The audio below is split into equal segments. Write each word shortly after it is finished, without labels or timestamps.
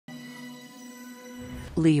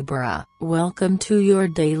Libra, welcome to your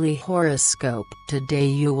daily horoscope. Today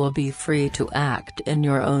you will be free to act in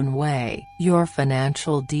your own way. Your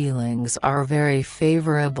financial dealings are very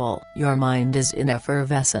favorable. Your mind is in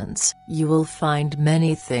effervescence. You will find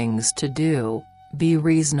many things to do. Be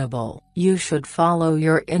reasonable. You should follow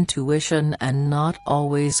your intuition and not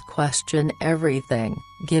always question everything.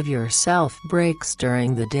 Give yourself breaks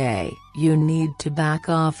during the day. You need to back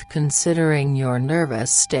off considering your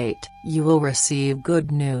nervous state. You will receive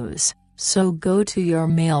good news, so go to your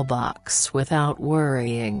mailbox without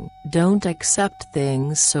worrying. Don't accept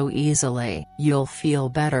things so easily. You'll feel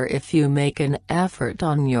better if you make an effort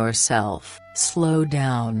on yourself. Slow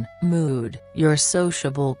down. Mood. Your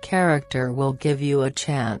sociable character will give you a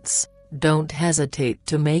chance. Don't hesitate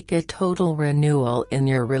to make a total renewal in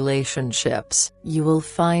your relationships. You will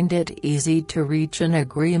find it easy to reach an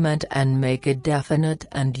agreement and make a definite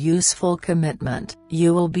and useful commitment.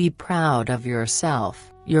 You will be proud of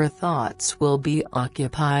yourself. Your thoughts will be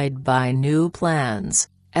occupied by new plans,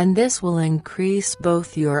 and this will increase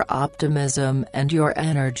both your optimism and your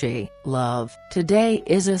energy. Love. Today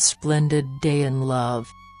is a splendid day in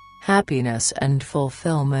love. Happiness and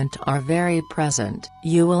fulfillment are very present.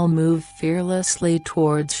 You will move fearlessly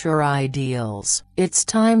towards your ideals. It's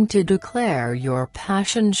time to declare your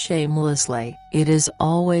passion shamelessly. It is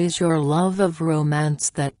always your love of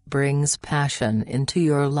romance that brings passion into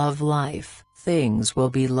your love life. Things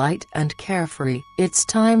will be light and carefree. It's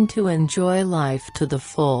time to enjoy life to the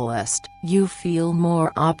fullest. You feel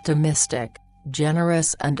more optimistic,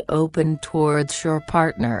 generous and open towards your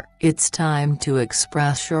partner. It's time to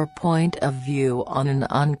express your point of view on an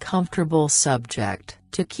uncomfortable subject,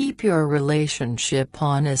 to keep your relationship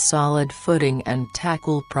on a solid footing and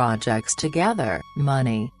tackle projects together.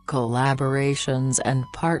 Money, collaborations and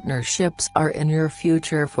partnerships are in your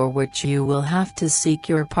future for which you will have to seek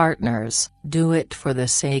your partners. Do it for the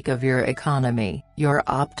sake of your economy. Your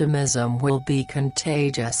optimism will be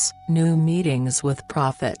contagious. New meetings with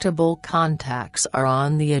profitable contacts are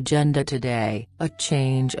on the agenda today. A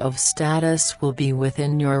change of status will be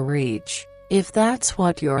within your reach, if that's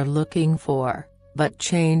what you're looking for. But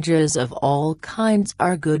changes of all kinds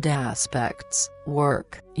are good aspects.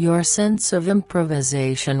 Work. Your sense of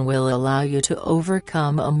improvisation will allow you to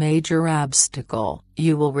overcome a major obstacle.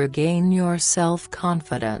 You will regain your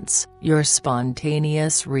self-confidence. Your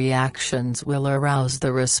spontaneous reactions will arouse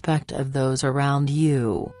the respect of those around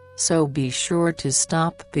you, so be sure to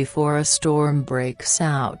stop before a storm breaks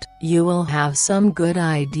out. You will have some good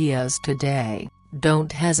ideas today.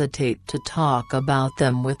 Don't hesitate to talk about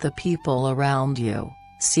them with the people around you.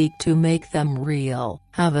 Seek to make them real.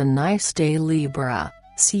 Have a nice day, Libra.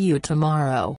 See you tomorrow.